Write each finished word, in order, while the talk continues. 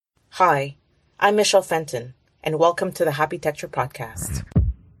Hi, I'm Michelle Fenton, and welcome to the Happy Texture Podcast.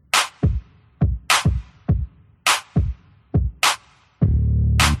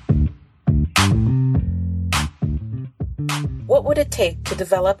 What would it take to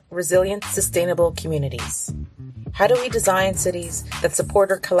develop resilient, sustainable communities? How do we design cities that support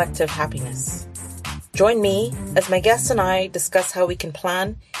our collective happiness? Join me as my guests and I discuss how we can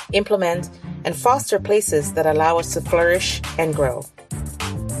plan, implement, and foster places that allow us to flourish and grow.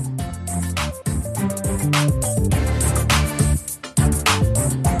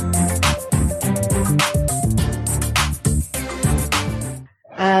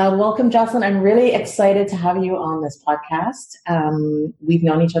 Welcome, Jocelyn. I'm really excited to have you on this podcast. We've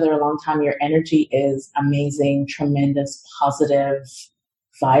known each other a long time. Your energy is amazing, tremendous, positive,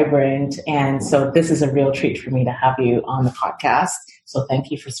 vibrant. And so this is a real treat for me to have you on the podcast. So thank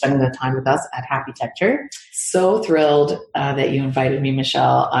you for spending the time with us at Happy Texture. So thrilled that you invited me,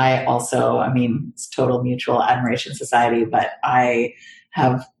 Michelle. It's total mutual admiration society, but I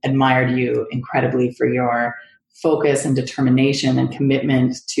have admired you incredibly for your focus and determination and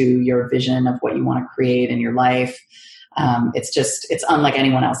commitment to your vision of what you want to create in your life. It's unlike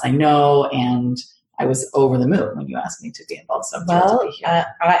anyone else I know, and I was over the moon when you asked me to be involved. So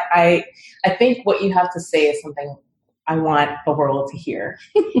I think what you have to say is something I want the world to hear.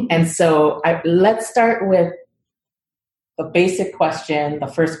 And so let's start with the basic question, the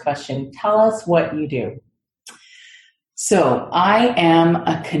first question. Tell us what you do. So I am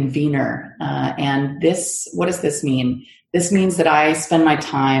a convener, and what does this mean? This means that I spend my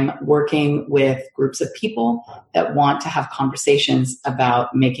time working with groups of people that want to have conversations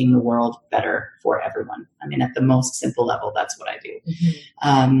about making the world better for everyone. At the most simple level, that's what I do.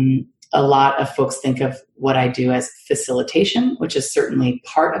 Mm-hmm. A lot of folks think of what I do as facilitation, which is certainly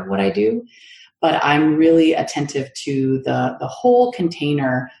part of what I do, but I'm really attentive to the whole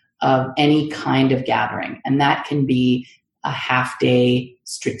container of any kind of gathering. And that can be a half-day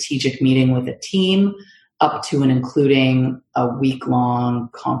strategic meeting with a team up to and including a week-long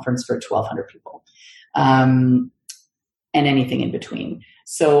conference for 1,200 people, and anything in between.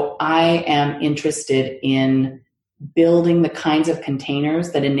 So I am interested in building the kinds of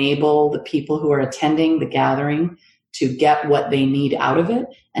containers that enable the people who are attending the gathering to get what they need out of it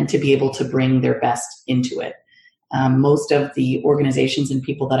and to be able to bring their best into it. Most of the organizations and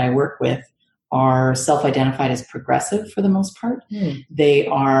people that I work with are self-identified as progressive for the most part. Mm. They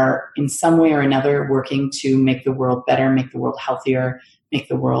are in some way or another working to make the world better, make the world healthier, make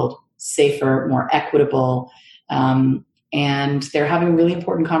the world safer, more equitable. And they're having really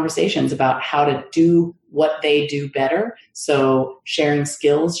important conversations about how to do what they do better. So sharing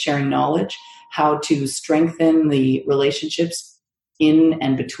skills, sharing knowledge, how to strengthen the relationships in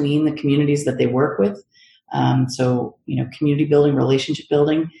and between the communities that they work with. Community building, relationship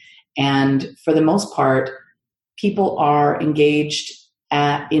building. And for the most part, people are engaged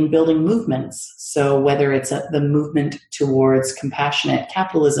in building movements. So whether it's the movement towards compassionate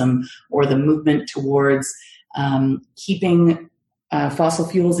capitalism or the movement towards keeping fossil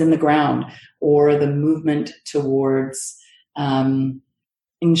fuels in the ground, or the movement towards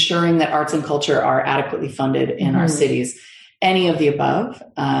ensuring that arts and culture are adequately funded in our cities, any of the above.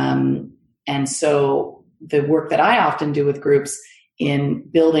 And so the work that I often do with groups in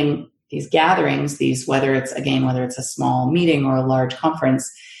building these gatherings, whether it's a small meeting or a large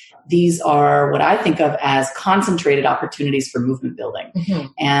conference, these are what I think of as concentrated opportunities for movement building. Mm-hmm.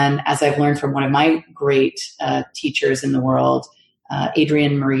 And as I've learned from one of my great teachers in the world,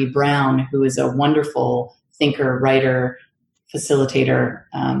 Adrienne Marie Brown, who is a wonderful thinker, writer, facilitator,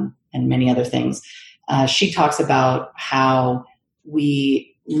 and many other things, she talks about how we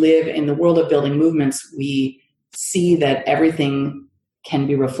live in the world of building movements. We see that everything can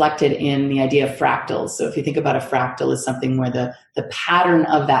be reflected in the idea of fractals. So if you think about a fractal as something where the pattern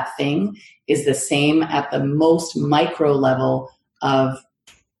of that thing is the same at the most micro level of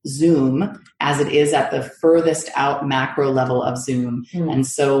Zoom as it is at the furthest out macro level of Zoom. Mm. And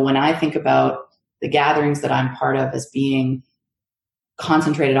so when I think about the gatherings that I'm part of as being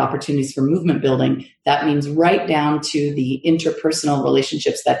concentrated opportunities for movement building, that means right down to the interpersonal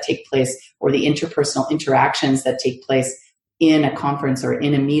relationships that take place, or the interpersonal interactions that take place in a conference or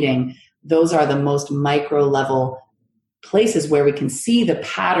in a meeting. Those are the most micro level places where we can see the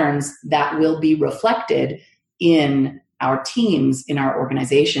patterns that will be reflected in our teams, in our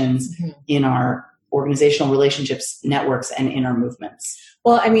organizations, mm-hmm. in our organizational relationships, networks, and in our movements.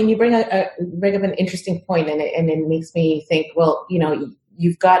 Well, you bring up an interesting point, and it makes me think,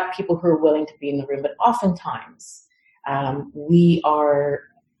 you've got people who are willing to be in the room, but oftentimes we are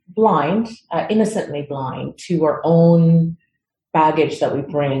blind, innocently blind to our own baggage that we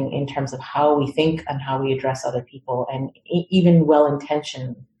bring in terms of how we think and how we address other people, and even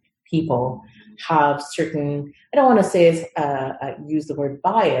well-intentioned people have certain, I don't want to say use the word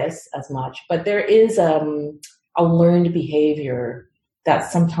bias as much, but there is a learned behavior that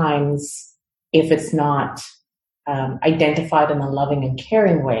sometimes, if it's not identified in a loving and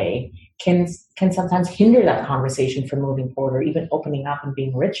caring way, can sometimes hinder that conversation from moving forward or even opening up and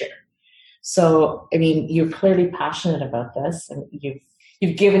being richer. So, I mean, you're clearly passionate about this, and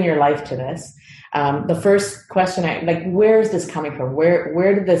you've given your life to this. The first question, where is this coming from?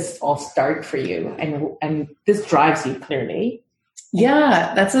 Where did this all start for you? And this drives you clearly.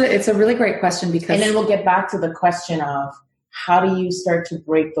 Yeah, it's a really great question, because, and then we'll get back to the question of how do you start to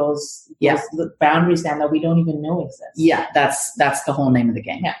break those boundaries down that we don't even know exist? Yeah, that's the whole name of the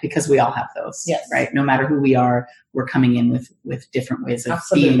game, because we all have those, right? No matter who we are, we're coming in with different ways of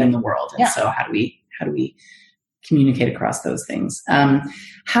being in the world. And so how do we communicate across those things?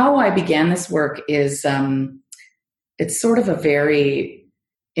 How I began this work is, it's sort of a very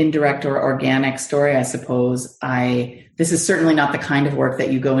indirect or organic story, I suppose. This is certainly not the kind of work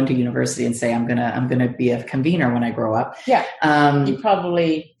that you go into university and say, I'm gonna be a convener when I grow up. Yeah. You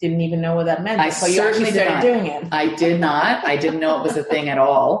probably didn't even know what that meant. I certainly started doing it. I did not. I didn't know it was a thing at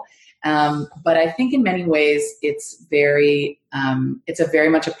all. But I think in many ways it's very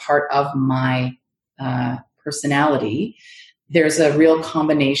much a part of my personality. There's a real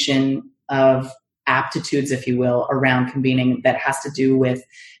combination of aptitudes, if you will, around convening that has to do with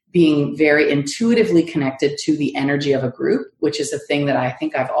being very intuitively connected to the energy of a group, which is a thing that I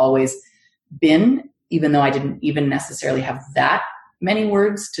think I've always been, even though I didn't even necessarily have that many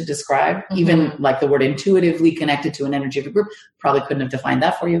words to describe, even like the word intuitively connected to an energy of a group, probably couldn't have defined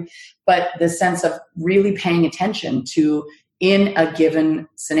that for you. But the sense of really paying attention to, in a given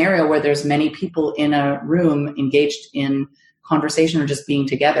scenario where there's many people in a room engaged in conversation or just being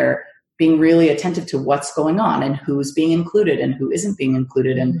together, being really attentive to what's going on and who's being included and who isn't being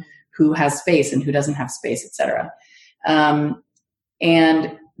included and who has space and who doesn't have space, etc.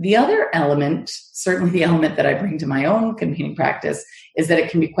 And the other element, certainly the element that I bring to my own convening practice, is that it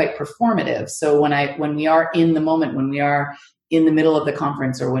can be quite performative. So when we are in the moment, when we are in the middle of the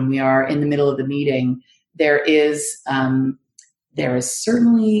conference or when we are in the middle of the meeting, there is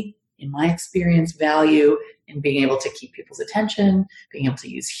certainly, in my experience, value in being able to keep people's attention, being able to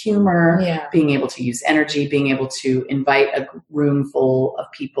use humor, being able to use energy, being able to invite a room full of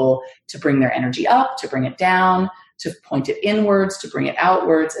people to bring their energy up, to bring it down, to point it inwards, to bring it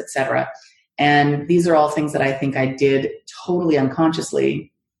outwards, etc. And these are all things that I think I did totally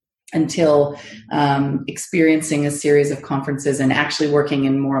unconsciously until experiencing a series of conferences and actually working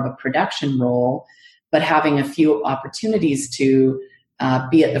in more of a production role, but having a few opportunities to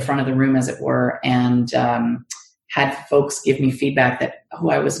be at the front of the room, as it were, and had folks give me feedback that,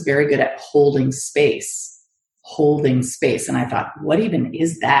 I was very good at holding space. And I thought, what even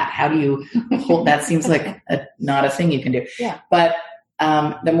is that? How do you hold? That seems like not a thing you can do. Yeah. But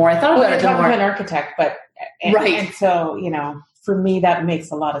the more I thought about it, the more... I'm an architect, but... Right. And so, for me, that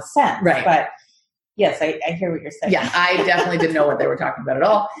makes a lot of sense. Right. But yes, I hear what you're saying. Yeah, I definitely didn't know what they were talking about at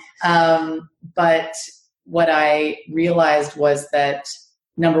all. But what I realized was that,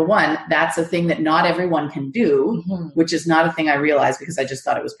 number one, that's a thing that not everyone can do, which is not a thing I realized because I just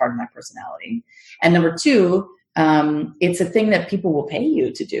thought it was part of my personality. And number two, it's a thing that people will pay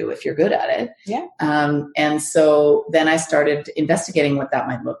you to do if you're good at it. Yeah. And so then I started investigating what that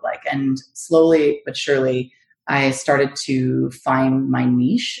might look like. And slowly but surely, I started to find my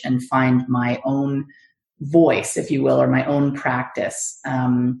niche and find my own voice, if you will, or my own practice.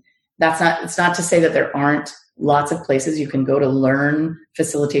 It's not to say that there aren't lots of places you can go to learn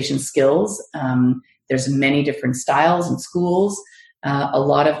facilitation skills. There's many different styles and schools. A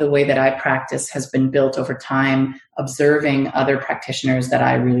lot of the way that I practice has been built over time, observing other practitioners that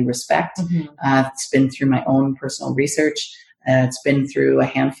I really respect. It's been through my own personal research. It's been through a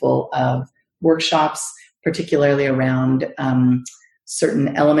handful of workshops, particularly around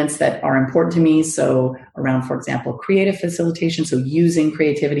certain elements that are important to me. So around, for example, creative facilitation. So using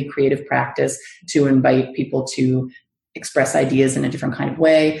creativity, creative practice to invite people to express ideas in a different kind of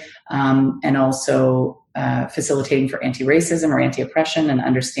way. And also facilitating for anti-racism or anti-oppression and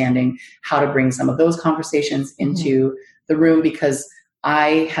understanding how to bring some of those conversations into the room, because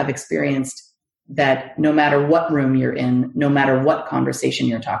I have experienced that no matter what room you're in, no matter what conversation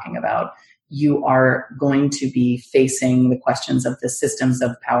you're talking about, you are going to be facing the questions of the systems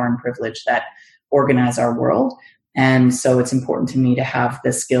of power and privilege that organize our world. And so it's important to me to have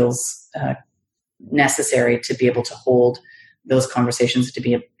the skills necessary to be able to hold those conversations, to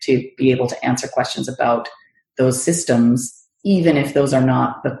be able to answer questions about those systems even if those are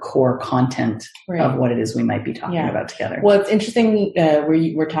not the core content Right. of what it is we might be talking about together. Well, it's interesting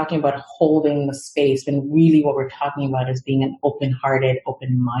we're talking about holding the space, when really what we're talking about is being an open-hearted,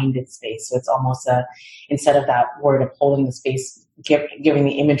 open-minded space. So it's almost instead of that word of holding the space, giving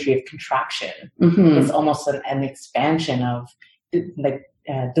the imagery of contraction, it's almost an expansion of like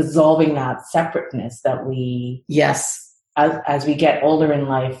dissolving that separateness that we, as we get older in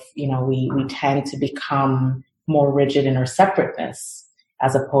life, we tend to become more rigid in our separateness,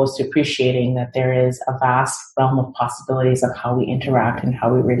 as opposed to appreciating that there is a vast realm of possibilities of how we interact and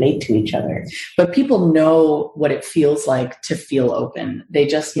how we relate to each other. But people know what it feels like to feel open. They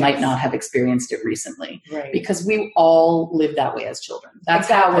just might not have experienced it recently. Right. Because we all live that way as children. That's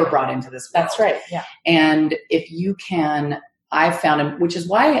how we're brought into this world. That's right. Yeah. And if you can, I've found, which is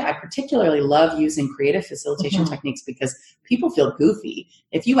why I particularly love using creative facilitation techniques, because people feel goofy.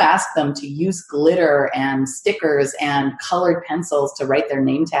 If you ask them to use glitter and stickers and colored pencils to write their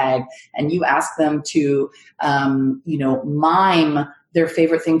name tag, and you ask them to, mime their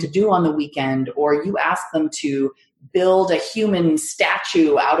favorite thing to do on the weekend, or you ask them to build a human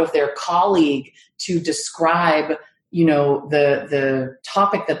statue out of their colleague to describe the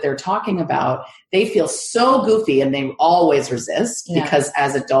topic that they're talking about, they feel so goofy and they always resist because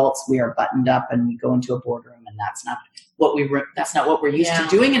as adults we are buttoned up and we go into a boardroom, and that's not what we're used to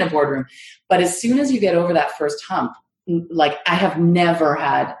doing in a boardroom. But as soon as you get over that first hump, like I have never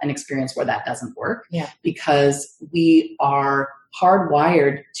had an experience where that doesn't work, because we are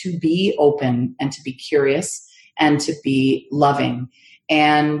hardwired to be open and to be curious and to be loving.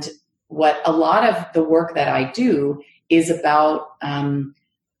 And what a lot of the work that I do is about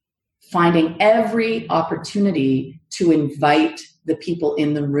finding every opportunity to invite the people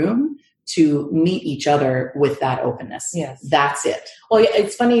in the room to meet each other with that openness. Yes. That's it. Well,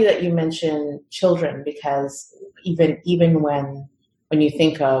 it's funny that you mention children, because even when you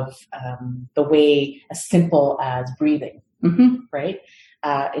think of the way as simple as breathing, right?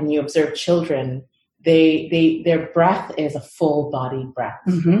 And you observe children, their breath is a full body breath.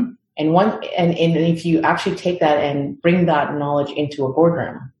 And if you actually take that and bring that knowledge into a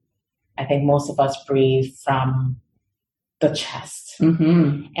boardroom, I think most of us breathe from the chest.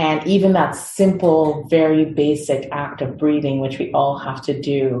 And even that simple, very basic act of breathing, which we all have to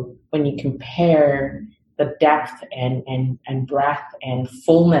do, when you compare the depth and breadth and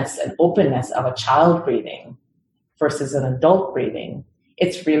fullness and openness of a child breathing versus an adult breathing,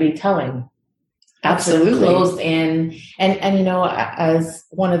 it's really telling. Absolutely. Closed in. And as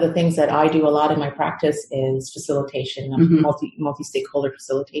one of the things that I do a lot in my practice is facilitation, multi-stakeholder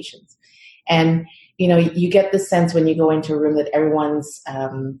facilitations. And, you get the sense when you go into a room that everyone's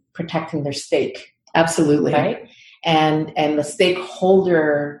protecting their stake. Absolutely. Right? And the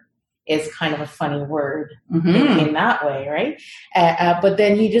stakeholder is kind of a funny word in that way, right? But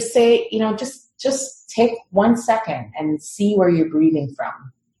then you just say, just take 1 second and see where you're breathing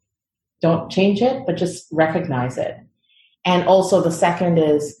from. Don't change it, but just recognize it. And also the second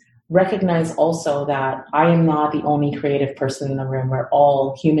is recognize also that I am not the only creative person in the room. We're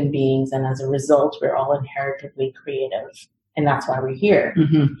all human beings. And as a result, we're all inherently creative. And that's why we're here.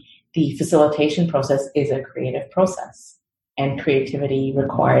 The facilitation process is a creative process. And creativity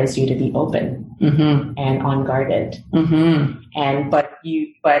requires you to be open and unguarded. But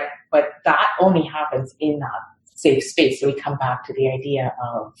that only happens in that safe space. So we come back to the idea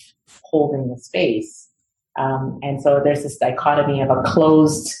of holding the space. And so there's this dichotomy of a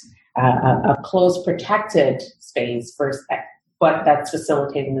closed, protected space versus, but that's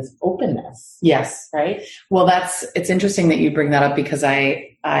facilitating this openness. Yes. Right. Well, it's interesting that you bring that up, because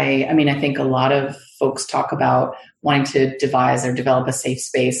I think a lot of folks talk about wanting to devise or develop a safe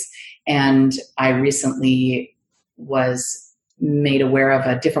space. And I recently was made aware of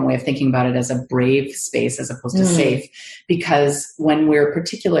a different way of thinking about it as a brave space as opposed to safe, because when we're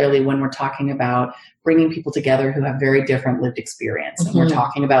talking about bringing people together who have very different lived experience, and we're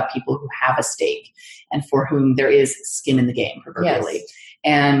talking about people who have a stake and for whom there is skin in the game, proverbially.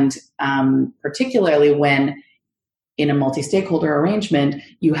 Yes. And particularly when in a multi-stakeholder arrangement,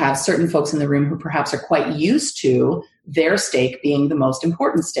 you have certain folks in the room who perhaps are quite used to their stake being the most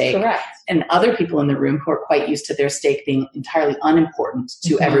important stake. Correct. And other people in the room who are quite used to their stake being entirely unimportant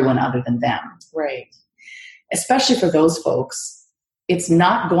to everyone other than them. Right. Especially for those folks, it's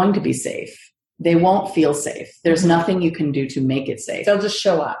not going to be safe. They won't feel safe. There's nothing you can do to make it safe. They'll just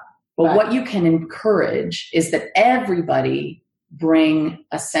show up. But what you can encourage is that everybody bring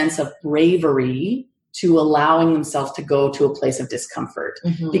a sense of bravery to allowing themselves to go to a place of discomfort,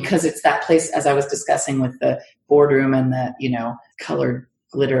 because it's that place, as I was discussing with the boardroom and the, colored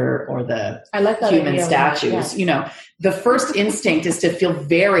glitter or the I like that human idea statues. Yeah. The first instinct is to feel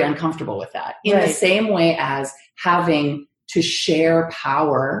very uncomfortable with that, in the same way as having to share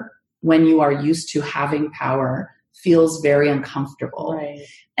power when you are used to having power feels very uncomfortable. Right.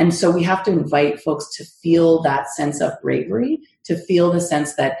 And so we have to invite folks to feel that sense of bravery, to feel the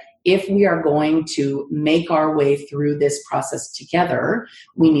sense that if we are going to make our way through this process together,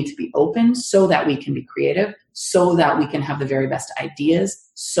 we need to be open so that we can be creative, so that we can have the very best ideas,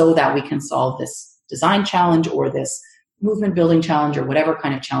 so that we can solve this design challenge or this movement building challenge or whatever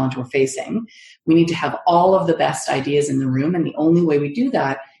kind of challenge we're facing. We need to have all of the best ideas in the room. And the only way we do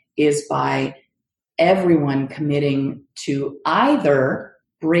that is by everyone committing to either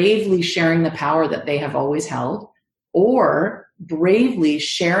bravely sharing the power that they have always held, or bravely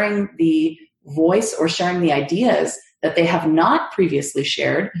sharing the voice or sharing the ideas that they have not previously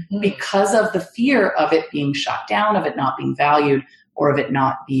shared because of the fear of it being shot down, of it not being valued, or of it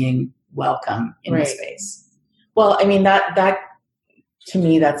not being welcome in the space. Well, I mean, that to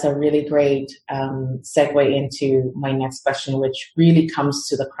me, that's a really great segue into my next question, which really comes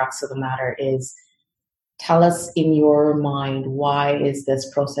to the crux of the matter is, tell us in your mind, why is this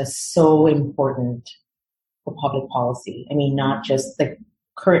process so important for public policy? I mean, not just like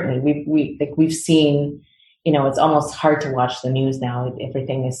currently we've seen, it's almost hard to watch the news now.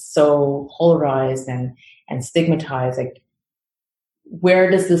 Everything is so polarized and stigmatized. Like, where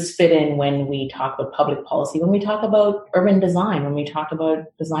does this fit in when we talk about public policy, when we talk about urban design, when we talk about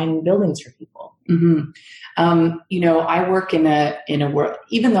designing buildings for people? I work in a world,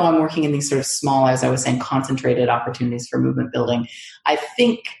 even though I'm working in these sort of small, as I was saying, concentrated opportunities for movement building, I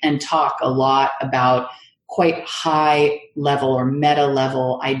think and talk a lot about quite high level or meta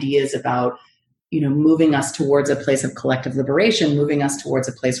level ideas about, moving us towards a place of collective liberation, moving us towards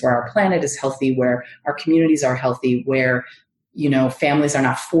a place where our planet is healthy, where our communities are healthy, where, families are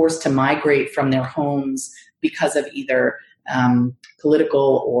not forced to migrate from their homes because of either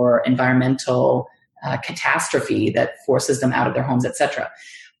political or environmental catastrophe that forces them out of their homes, etc.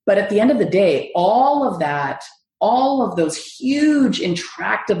 But at the end of the day, all of those huge,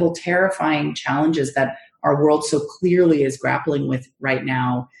 intractable, terrifying challenges that our world so clearly is grappling with right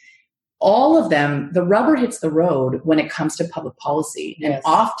now, all of them, the rubber hits the road when it comes to public policy, and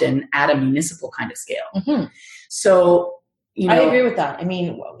often at a municipal kind of scale. So, I agree with that. I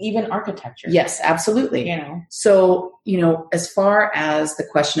mean, even architecture. Yes, absolutely. So, as far as the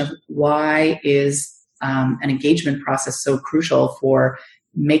question of why is an engagement process so crucial for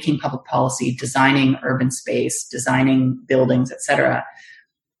making public policy, designing urban space, designing buildings, etc.,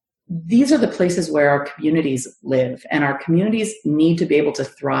 these are the places where our communities live, and our communities need to be able to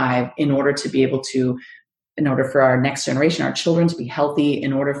thrive in order for our next generation, our children, to be healthy,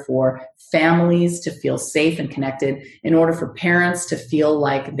 in order for families to feel safe and connected, in order for parents to feel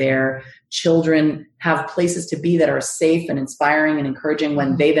like their children have places to be that are safe and inspiring and encouraging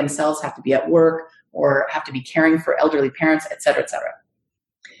when they themselves have to be at work or have to be caring for elderly parents, et cetera, et cetera.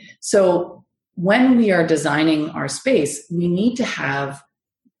 So when we are designing our space, we need to have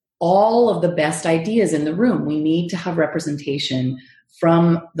all of the best ideas in the room. We need to have representation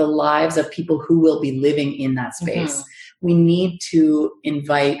from the lives of people who will be living in that space. We need to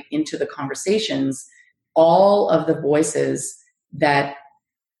invite into the conversations all of the voices that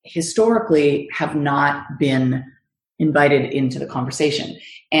historically have not been invited into the conversation.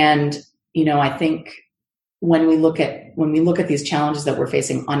 And, I think when we look at these challenges that we're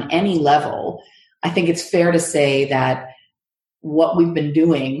facing on any level, I think it's fair to say that what we've been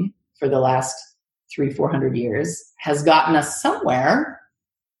doing for the last 300-400 years has gotten us somewhere,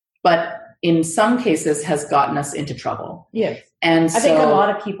 but in some cases has gotten us into trouble. Yes. And I think a lot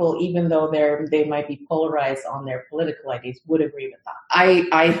of people, even though they might be polarized on their political ideas, would agree with that.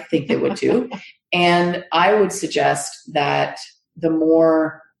 I think they would too. And I would suggest that the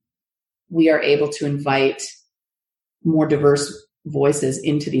more we are able to invite more diverse voices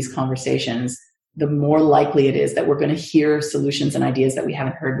into these conversations, the more likely it is that we're going to hear solutions and ideas that we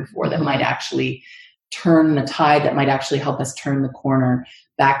haven't heard before that might actually turn the tide, that might actually help us turn the corner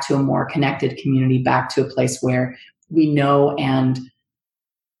back to a more connected community, back to a place where we know and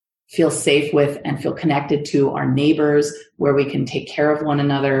feel safe with and feel connected to our neighbors, where we can take care of one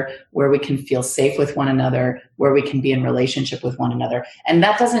another, where we can feel safe with one another, where we can be in relationship with one another. And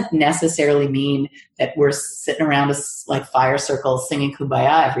that doesn't necessarily mean that we're sitting around like fire circles singing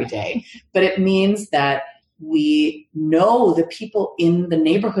Kumbaya every day, but it means that we know the people in the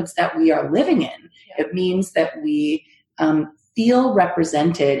neighborhoods that we are living in. It means that we feel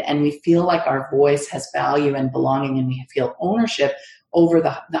represented and we feel like our voice has value and belonging, and we feel ownership over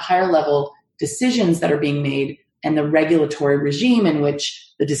the higher level decisions that are being made and the regulatory regime in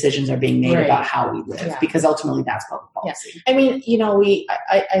which the decisions are being made Right. about how we live, Yeah. because ultimately that's public policy. Yeah. I mean,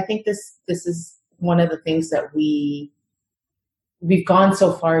 I think this is one of the things that we've gone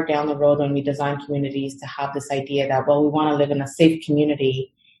so far down the road when we design communities to have this idea that, well, we want to live in a safe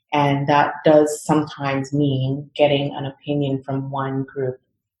community. And that does sometimes mean getting an opinion from one group.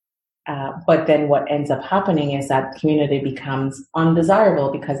 But then what ends up happening is that community becomes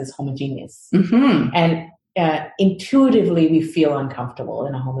undesirable because it's homogeneous. Mm-hmm. And intuitively, we feel uncomfortable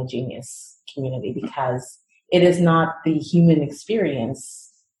in a homogeneous community because it is not the human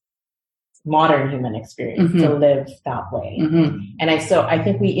experience, modern human experience, to live that way. Mm-hmm. And I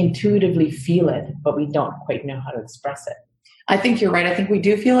think we intuitively feel it, but we don't quite know how to express it. I think you're right. I think we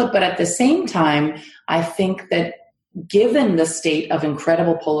do feel it. But at the same time, I think that given the state of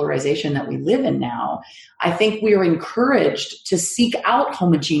incredible polarization that we live in now, I think we are encouraged to seek out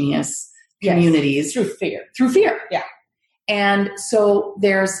homogeneous communities through fear. Yeah. And so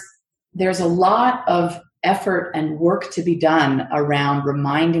there's a lot of effort and work to be done around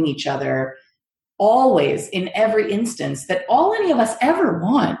reminding each other always, in every instance, that all any of us ever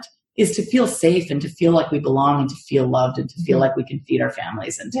want is to feel safe and to feel like we belong and to feel loved and to feel like we can feed our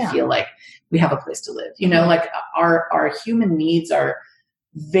families and to feel like we have a place to live. Like our human needs are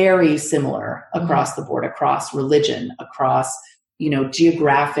very similar across the board, across religion, across,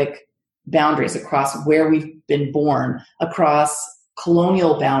 geographic boundaries, across where we've been born, across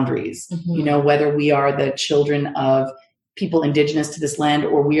colonial boundaries, whether we are the children of people indigenous to this land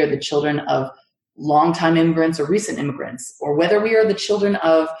or we are the children of longtime immigrants or recent immigrants, or whether we are the children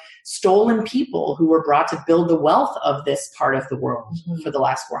of stolen people who were brought to build the wealth of this part of the world for the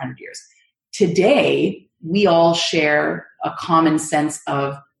last 400 years. Today, we all share a common sense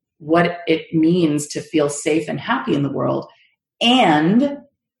of what it means to feel safe and happy in the world. And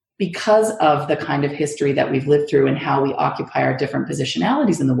because of the kind of history that we've lived through and how we occupy our different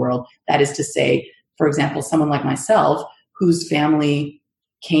positionalities in the world, that is to say, for example, someone like myself, whose family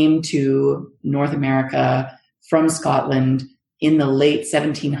came to North America from Scotland in the late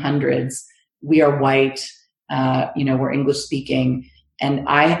 1700s. We are white, we're English speaking. And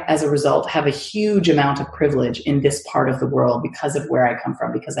I, as a result, have a huge amount of privilege in this part of the world because of where I come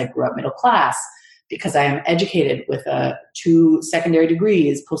from, because I grew up middle class, because I am educated with 2 secondary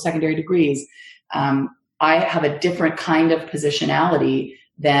degrees, post-secondary degrees. I have a different kind of positionality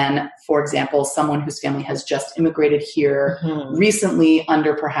than, for example, someone whose family has just immigrated here recently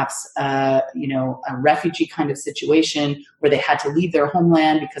under perhaps, a refugee kind of situation where they had to leave their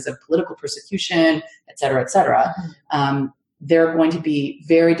homeland because of political persecution, et cetera, et cetera. There are going to be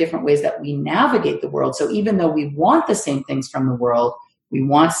very different ways that we navigate the world. So even though we want the same things from the world, we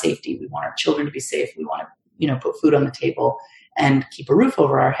want safety, we want our children to be safe, we want to, put food on the table and keep a roof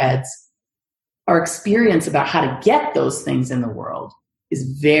over our heads, our experience about how to get those things in the world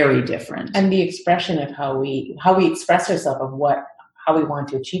is very different. And the expression of how we express ourselves of how we want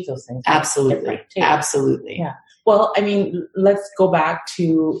to achieve those things. Absolutely. Absolutely. Yeah. Well, I mean, let's go back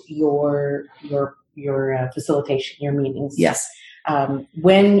to your facilitation, your meetings. Yes.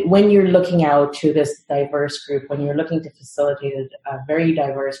 When you're looking out to this diverse group, when you're looking to facilitate a very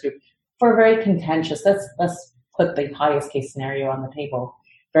diverse group for a very contentious, let's put the highest case scenario on the table,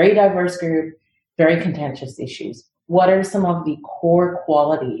 very diverse group, very contentious issues. What are some of the core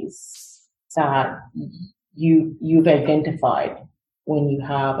qualities that you've identified when you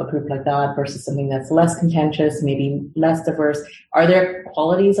have a group like that versus something that's less contentious, maybe less diverse? Are there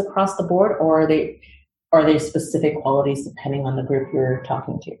qualities across the board, or are there specific qualities depending on the group you're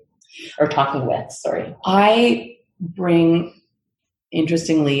talking to or talking with? Sorry. I bring,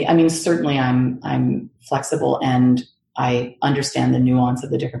 interestingly, I mean, certainly I'm flexible and I understand the nuance of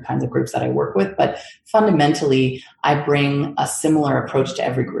the different kinds of groups that I work with, but fundamentally, I bring a similar approach to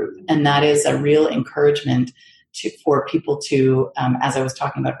every group. And that is a real encouragement for people to, as I was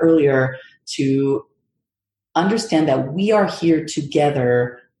talking about earlier, to understand that we are here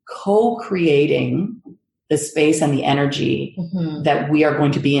together co-creating the space and the energy that we are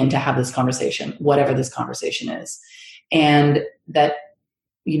going to be in to have this conversation, whatever this conversation is. And that,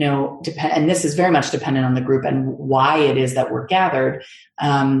 and this is very much dependent on the group and why it is that we're gathered.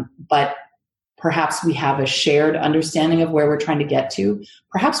 But perhaps we have a shared understanding of where we're trying to get to.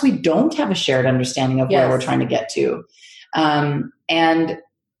 Perhaps we don't have a shared understanding of where we're trying to get to. And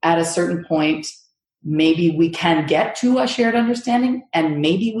at a certain point, maybe we can get to a shared understanding and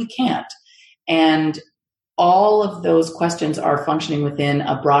maybe we can't. And all of those questions are functioning within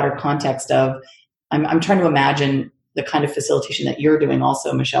a broader context of, I'm trying to imagine the kind of facilitation that you're doing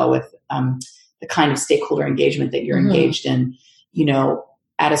also, Michelle, with the kind of stakeholder engagement that you're engaged in.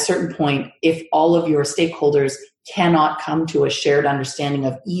 At a certain point, if all of your stakeholders cannot come to a shared understanding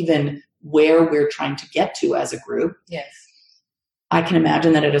of even where we're trying to get to as a group. Yes. I can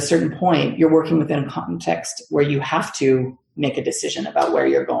imagine that at a certain point, you're working within a context where you have to make a decision about where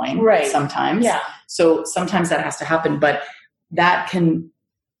you're going. Right. Sometimes. Yeah. So sometimes that has to happen, but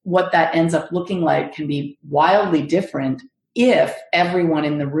what that ends up looking like can be wildly different if everyone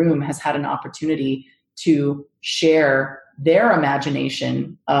in the room has had an opportunity to share their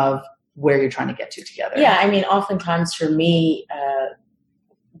imagination of where you're trying to get to together. Yeah. I mean, oftentimes for me,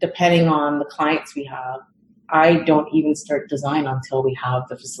 depending on the clients we have, I don't even start design until we have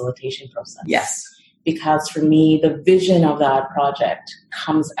the facilitation process. Yes. Because for me, the vision of that project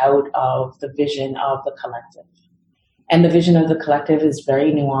comes out of the vision of the collective. And the vision of the collective is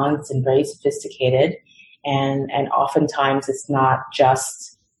very nuanced and very sophisticated. And oftentimes it's not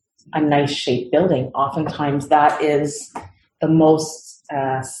just a nice shaped building. Oftentimes that is the most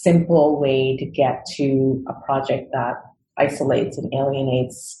simple way to get to a project that isolates and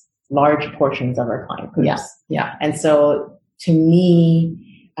alienates large portions of our client groups. Yeah. Yeah. And so to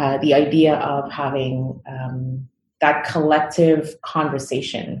me, the idea of having that collective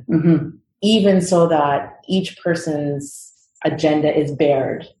conversation, mm-hmm. even so that each person's agenda is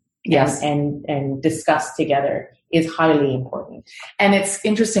bared yes. and discussed together, is highly important. And it's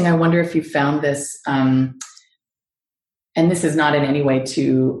interesting. I wonder if you found this, and this is not in any way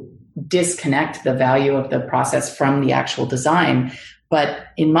to disconnect the value of the process from the actual design, but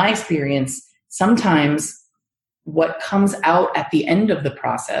in my experience, sometimes what comes out at the end of the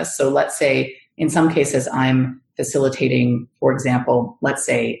process, so let's say in some cases I'm facilitating, for example, let's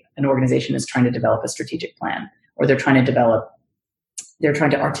say an organization is trying to develop a strategic plan, or they're trying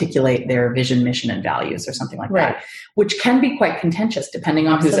to articulate their vision, mission, and values, or something like right. that, which can be quite contentious depending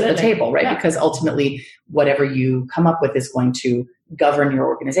on who's at the table, right? Yeah. Because ultimately, whatever you come up with is going to govern your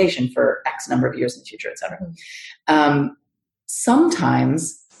organization for X number of years in the future, et cetera. Mm-hmm.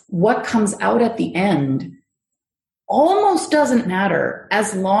 Sometimes what comes out at the end almost doesn't matter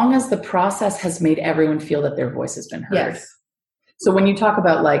as long as the process has made everyone feel that their voice has been heard. Yes. So when you talk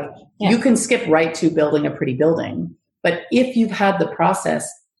about yes. you can skip right to building a pretty building, but if you've had the process,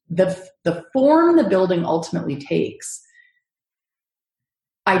 the form the building ultimately takes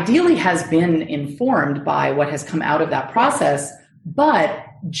ideally has been informed by what has come out of that process, but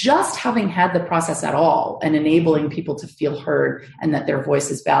just having had the process at all and enabling people to feel heard and that their voice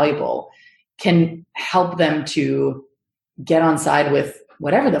is valuable can help them to get on side with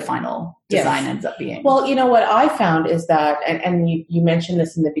whatever the final design ends up being. Well, you know, what I found is that, and you mentioned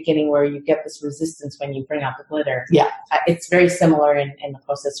this in the beginning, where you get this resistance when you bring out the glitter. Yeah. It's very similar in the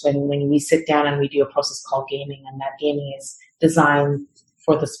process when we sit down and we do a process called gaming, and that gaming is designed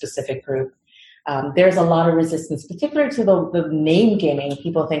for the specific group. There's a lot of resistance, particularly to the name gaming.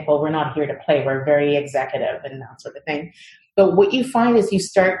 People think, well, we're not here to play. We're very executive and that sort of thing. But what you find is you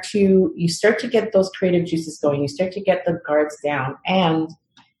start to get those creative juices going. You start to get the guards down, and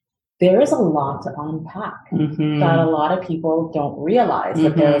there is a lot to unpack mm-hmm. that a lot of people don't realize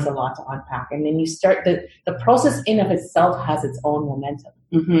that mm-hmm. there is a lot to unpack. And then you start the process in of itself has its own momentum,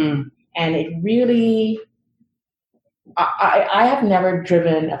 mm-hmm. and it really. I have never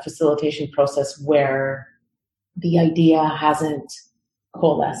driven a facilitation process where the idea hasn't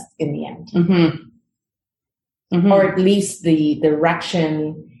coalesced in the end. Mm-hmm. Mm-hmm. Or at least the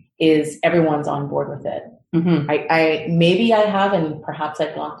direction is everyone's on board with it. Mm-hmm. I maybe I have, and perhaps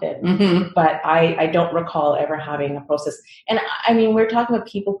I blocked it, mm-hmm. but I don't recall ever having a process. And I mean, we're talking about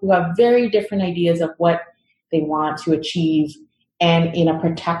people who have very different ideas of what they want to achieve, and in a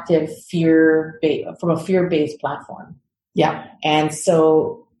protective from a fear-based platform. Yeah. And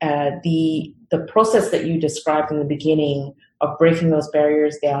so the process that you described in the beginning of breaking those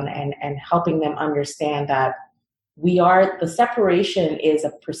barriers down and helping them understand that the separation is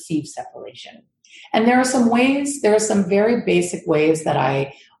a perceived separation. And there are some very basic ways that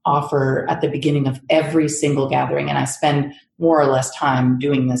I offer at the beginning of every single gathering. And I spend more or less time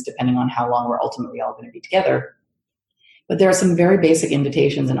doing this depending on how long we're ultimately all going to be together. But there are some very basic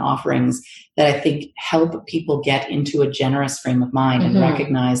invitations and offerings that I think help people get into a generous frame of mind mm-hmm. and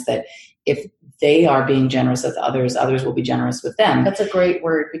recognize that if they are being generous with others, others will be generous with them. That's a great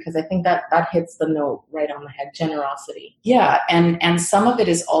word, because I think that hits the note right on the head, generosity. Yeah, and some of it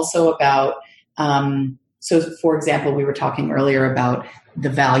is also about, so for example, we were talking earlier about the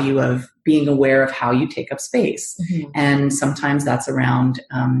value of being aware of how you take up space. Mm-hmm. And sometimes that's around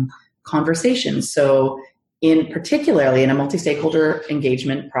conversation. So particularly in a multi-stakeholder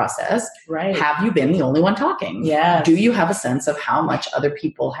engagement process, right. Have you been the only one talking? Yes. Do you have a sense of how much other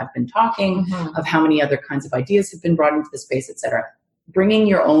people have been talking, mm-hmm. of how many other kinds of ideas have been brought into the space, et cetera? bringing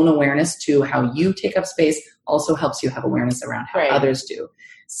your own awareness to how you take up space also helps you have awareness around how others do.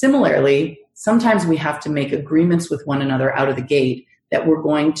 Similarly, sometimes we have to make agreements with one another out of the gate that we're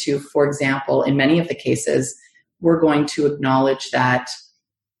going to, for example, in many of the cases, we're going to acknowledge that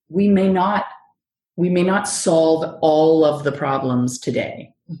we may not solve all of the problems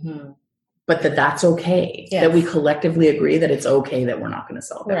today, but that's okay. Yes. That we collectively agree that it's okay that we're not going to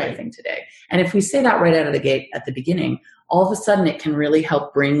solve everything today. And if we say that right out of the gate at the beginning, all of a sudden it can really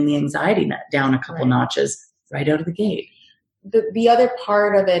help bring the anxiety down a couple notches right out of the gate. The other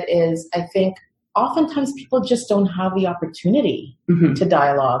part of it is, I think, oftentimes people just don't have the opportunity to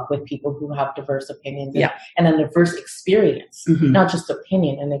dialogue with people who have diverse opinions and a diverse experience, not just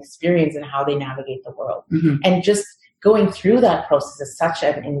opinion, and experience in how they navigate the world. And just going through that process is such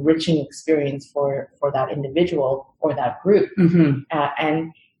an enriching experience for that individual or that group.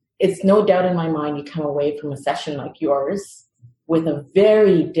 And it's no doubt in my mind you come away from a session like yours with a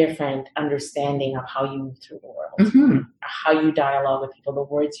very different understanding of how you move through the world, how you dialogue with people, the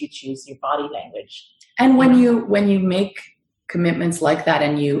words you choose, your body language. And when you make commitments like that,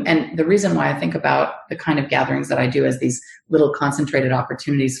 and the reason why I think about the kind of gatherings that I do as these little concentrated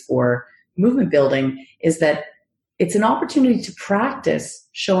opportunities for movement building is that it's an opportunity to practice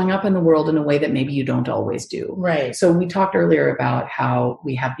showing up in the world in a way that maybe you don't always do. Right. So we talked earlier about how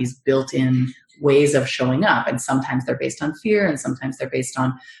we have these built-in ways of showing up, and sometimes they're based on fear, and sometimes they're based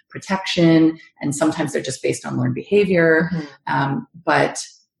on protection, and sometimes they're just based on learned behavior. But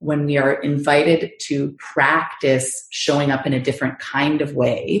when we are invited to practice showing up in a different kind of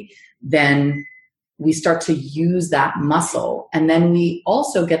way, then we start to use that muscle. And then we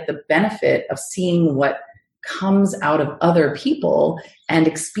also get the benefit of seeing what comes out of other people and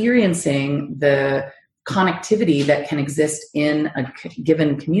experiencing the connectivity that can exist in a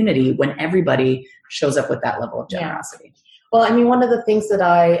given community when everybody shows up with that level of generosity. Well, I mean, one of the things that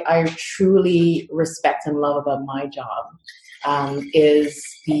I truly respect and love about my job is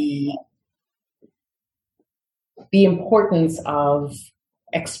the importance of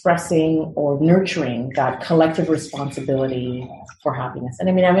expressing or nurturing that collective responsibility for happiness. And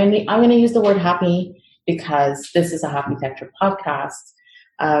I mean, I'm going to use the word happy because this is a Happy Tetra podcast.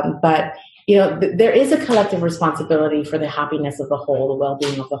 But, there is a collective responsibility for the happiness of the whole, the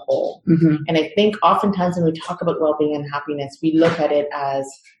well-being of the whole. And I think oftentimes when we talk about well-being and happiness, we look at it as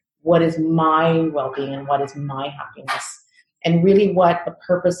what is my well-being and what is my happiness. And really what the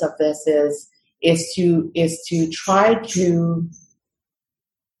purpose of this is to try to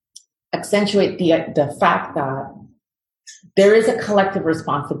accentuate the fact that there is a collective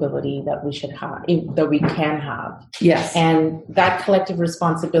responsibility that we should have, that we can have. Yes. And that collective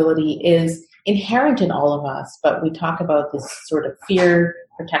responsibility is inherent in all of us, but we talk about this sort of fear,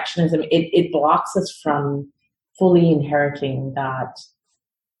 protectionism. It blocks us from fully inheriting that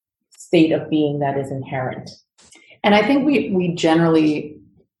state of being that is inherent. And I think we generally,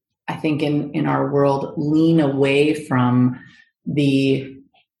 I think in our world, lean away from the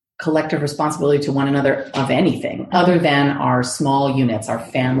collective responsibility to one another of anything other than our small units, our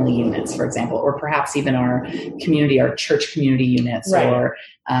family units, for example, or perhaps even our community, our church community units, or,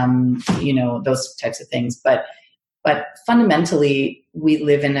 those types of things. But fundamentally, we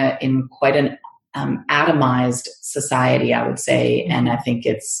live in quite an atomized society, I would say. And I think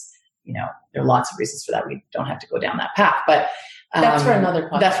it's, there are lots of reasons for that. We don't have to go down that path, but that's for another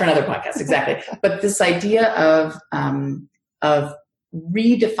podcast. That's for another podcast. Exactly. But this idea of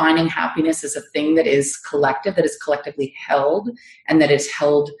redefining happiness as a thing that is collective, that is collectively held, and that is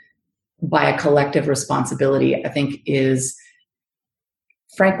held by a collective responsibility, I think is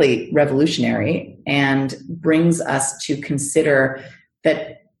frankly revolutionary and brings us to consider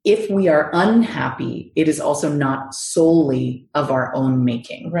that if we are unhappy, it is also not solely of our own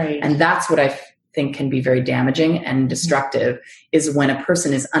making. Right. And that's what I think can be very damaging and destructive, is when a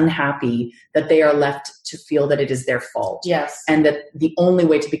person is unhappy, that they are left to feel that it is their fault. Yes. And that the only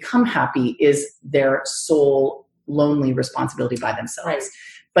way to become happy is their sole lonely responsibility by themselves. Right.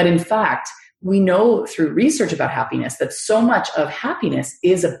 But in fact, we know through research about happiness that so much of happiness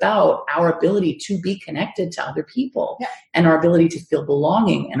is about our ability to be connected to other people, and our ability to feel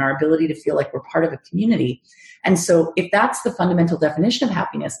belonging, and our ability to feel like we're part of a community. And so if that's the fundamental definition of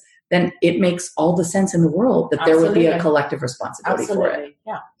happiness, then it makes all the sense in the world that there would be a collective responsibility for it.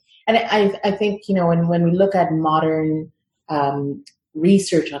 Yeah. And I think, when we look at modern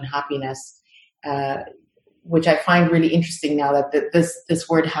research on happiness, which I find really interesting now that this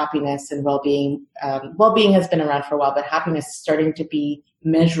word happiness and well-being has been around for a while, but happiness is starting to be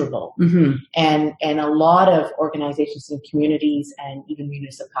measurable. And a lot of organizations and communities and even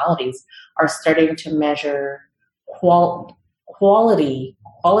municipalities are starting to measure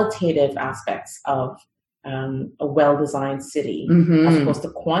qualitative aspects of a well-designed city, as opposed to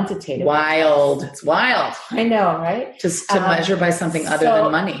quantitative. It's wild. I know, right? Just to measure by something other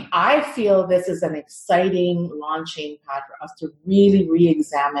than money. I feel this is an exciting launching pad for us to really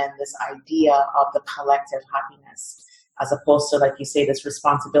re-examine this idea of the collective happiness, as opposed to, like you say, this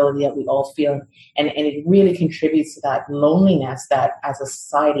responsibility that we all feel. And it really contributes to that loneliness that as a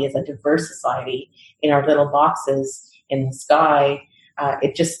society, as a diverse society, in our little boxes in the sky,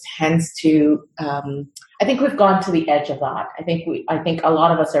 it just tends to, I think we've gone to the edge of that. I think a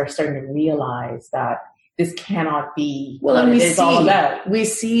lot of us are starting to realize that this cannot be what it is all about. We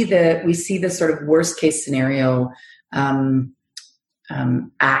see the sort of worst case scenario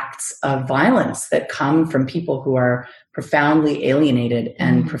acts of violence that come from people who are profoundly alienated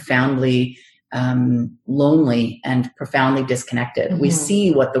and profoundly lonely and profoundly disconnected. We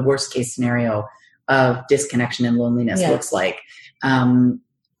see what the worst case scenario of disconnection and loneliness looks like, and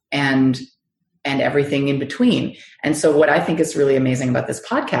everything in between. And so what I think is really amazing about this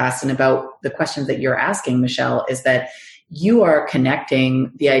podcast and about the questions that you're asking, Michelle, is that you are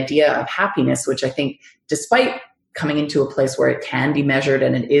connecting the idea of happiness, which I think, despite coming into a place where it can be measured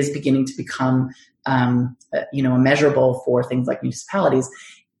and it is beginning to become, measurable for things like municipalities,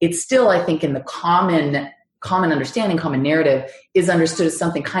 it's still, I think, in the common understanding, common narrative, is understood as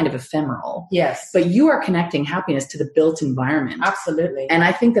something kind of ephemeral. Yes. But you are connecting happiness to the built environment. Absolutely. And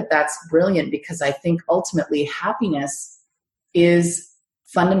I think that that's brilliant, because I think ultimately happiness is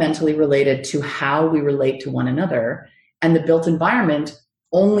fundamentally related to how we relate to one another. And the built environment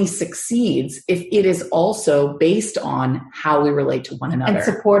only succeeds if it is also based on how we relate to one another. And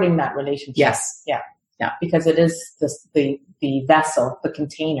supporting that relationship. Yes. Yeah. Because it is the vessel, the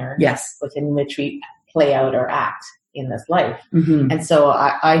container within which we play out or act in this life. And so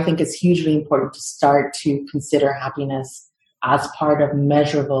I think it's hugely important to start to consider happiness as part of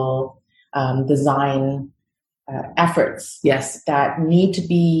measurable design efforts that need to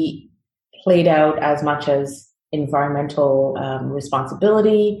be played out as much as environmental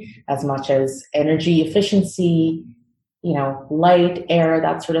responsibility, as much as energy efficiency, light, air,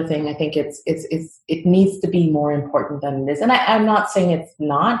 that sort of thing. I think it needs to be more important than it is. And I'm not saying it's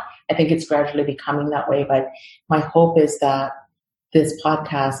not. I think it's gradually becoming that way. But my hope is that this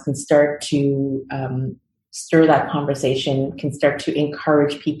podcast can start to stir that conversation, can start to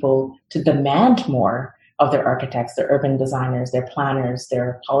encourage people to demand more of their architects, their urban designers, their planners,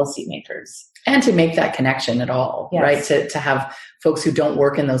 their policymakers. And to make that connection at all, right? To have folks who don't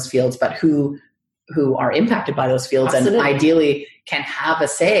work in those fields, but who are impacted by those fields and ideally can have a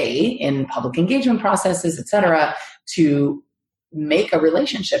say in public engagement processes, et cetera, to make a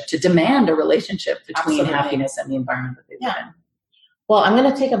relationship, to demand a relationship between happiness and the environment that they live in. Well, I'm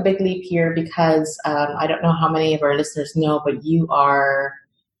going to take a big leap here because I don't know how many of our listeners know, but you are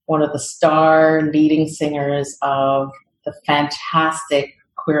one of the star leading singers of the fantastic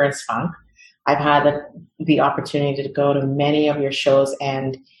Queer as Funk. I've had the opportunity to go to many of your shows,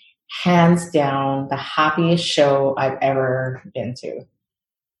 and hands down, the happiest show I've ever been to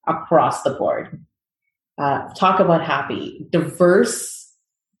across the board. Talk about happy,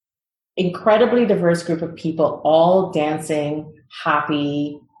 incredibly diverse group of people, all dancing,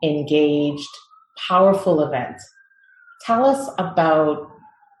 happy, engaged, powerful event. Tell us about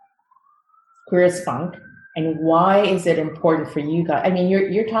Queer as Funk and why is it important for you guys? I mean,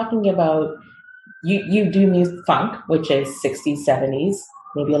 you're talking about, you do music funk, which is 60s, 70s,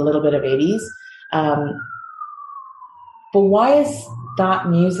 maybe a little bit of 80s. But why is that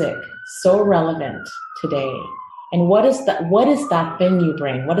music so relevant today? And what is that thing you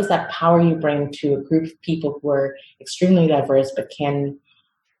bring? What is that power you bring to a group of people who are extremely diverse but can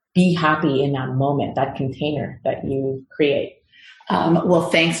be happy in that moment, that container that you create? Well,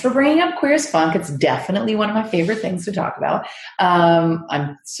 thanks for bringing up Queer as Funk. It's definitely one of my favorite things to talk about.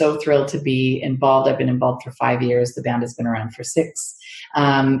 I'm so thrilled to be involved. I've been involved for 5 years. The band has been around for 6.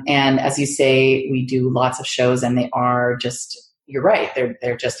 And as you say, we do lots of shows, and they are just, you're right,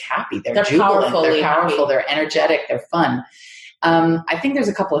 they're just happy. They're jubilant, they're powerful, they're energetic, they're fun. I think there's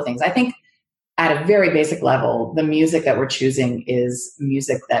a couple of things. I think at a very basic level, the music that we're choosing is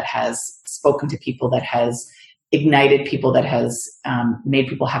music that has spoken to people, that has ignited people, that has made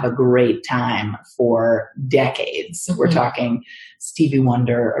people have a great time for decades. Mm-hmm. We're talking Stevie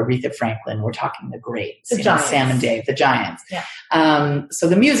Wonder, Aretha Franklin. We're talking the greats, Sam and Dave, the Giants. Yeah. So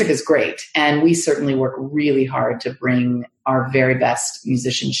the music is great. And we certainly work really hard to bring our very best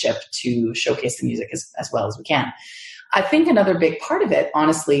musicianship to showcase the music as well as we can. I think another big part of it,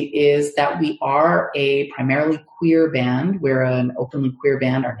 honestly, is that we are a primarily queer band. We're an openly queer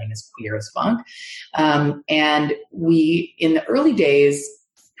band. Our name is Queer as Funk. And we, in the early days,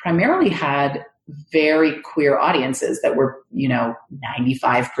 primarily had very queer audiences that were,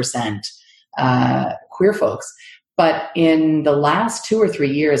 95% queer folks. But in the last 2 or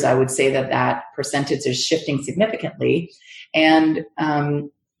 3 years, I would say that percentage is shifting significantly. And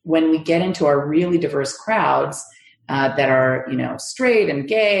when we get into our really diverse crowds that are, straight and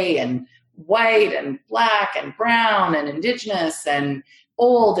gay and white and black and brown and Indigenous and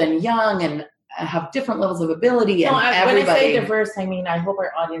old and young and have different levels of ability. And everybody. When I say diverse, I mean, I hope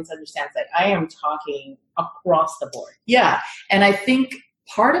our audience understands that I am talking across the board. Yeah. And I think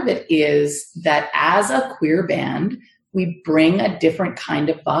part of it is that as a queer band, we bring a different kind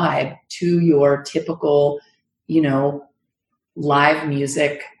of vibe to your typical, live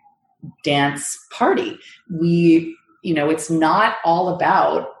music dance party. It's not all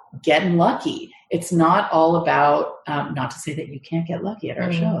about getting lucky. It's not all about, not to say that you can't get lucky at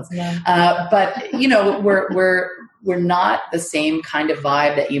our shows, yeah. But we're not the same kind of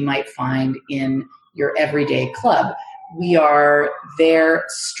vibe that you might find in your everyday club. We are there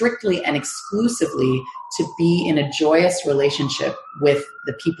strictly and exclusively to be in a joyous relationship with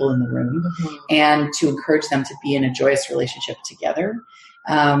the people in the room, mm-hmm. and to encourage them to be in a joyous relationship together.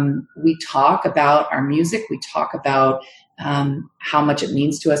 We talk about our music. We talk about how much it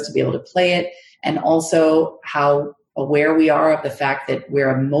means to us to be able to play it, and also how aware we are of the fact that we're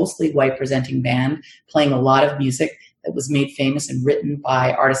a mostly white presenting band playing a lot of music that was made famous and written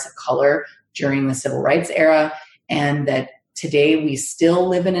by artists of color during the civil rights era, and that today we still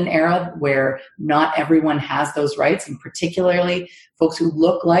live in an era where not everyone has those rights, and particularly folks who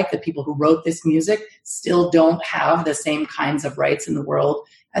look like the people who wrote this music still don't have the same kinds of rights in the world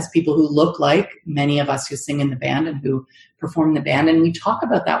as people who look like many of us who sing in the band and who perform in the band. And we talk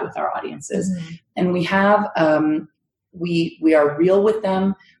about that with our audiences. Mm-hmm. And we have, we are real with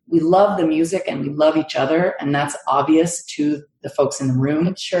them. We love the music and we love each other. And that's obvious to the folks in the room.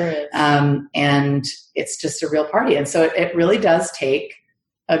 It sure is. And it's just a real party. And so it really does take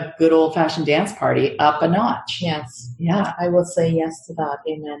a good old-fashioned dance party up a notch. Yes. Yeah. I will say yes to that.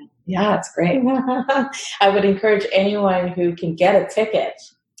 Amen. Yeah, it's great. I would encourage anyone who can get a ticket.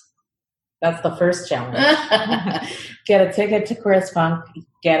 That's the first challenge. Get a ticket to Queer as Funk.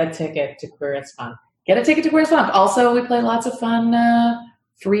 Get a ticket to Queer as Funk. Get a ticket to Queer as Funk. Also, we play lots of fun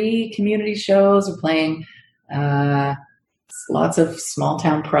free community shows. We're playing lots of small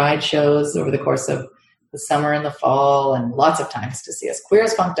town pride shows over the course of the summer and the fall, and lots of times to see us.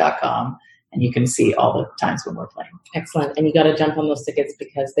 queerasfunk.com, and you can see all the times when we're playing. Excellent. And you got to jump on those tickets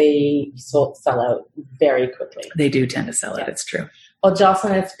because they sell out very quickly. They do tend to sell out. It's true. Well,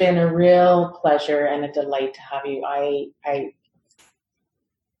 Jocelyn, it's been a real pleasure and a delight to have you. I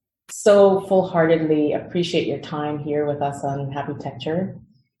so full-heartedly appreciate your time here with us on Happy Texture.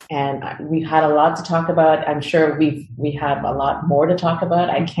 And we've had a lot to talk about. I'm sure we have a lot more to talk about.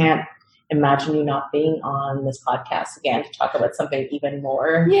 I can't imagine you not being on this podcast again to talk about something even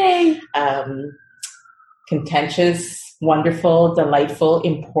more contentious, wonderful, delightful,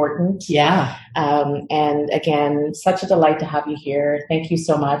 important. Yeah. And again, such a delight to have you here. Thank you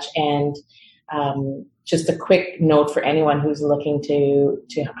so much. And just a quick note for anyone who's looking to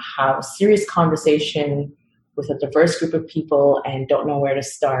have a serious conversation with a diverse group of people and don't know where to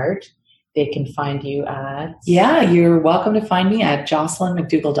start, they can find you at... Yeah, you're welcome to find me at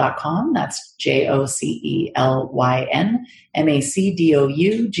JocelynMcDougall.com. That's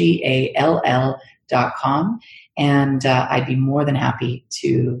JocelynMacDougall.com. And I'd be more than happy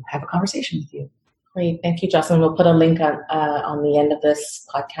to have a conversation with you. Great. Thank you, Jocelyn. We'll put a link on the end of this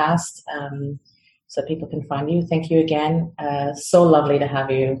podcast so people can find you. Thank you again. So lovely to have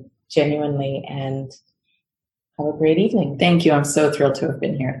you, genuinely, and have a great evening. Thank you. I'm so thrilled to have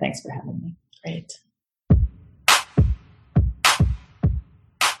been here. Thanks for having me. Great.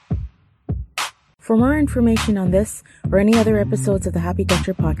 For more information on this or any other episodes of the Happy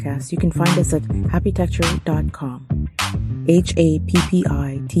Texture podcast, you can find us at happytexture.com.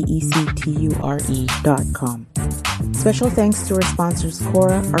 HAPPITECTURE.com. Special thanks to our sponsors,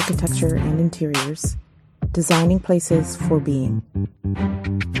 Cora Architecture and Interiors, designing places for being.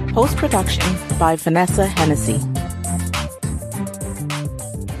 Post-production by Vanessa Hennessy.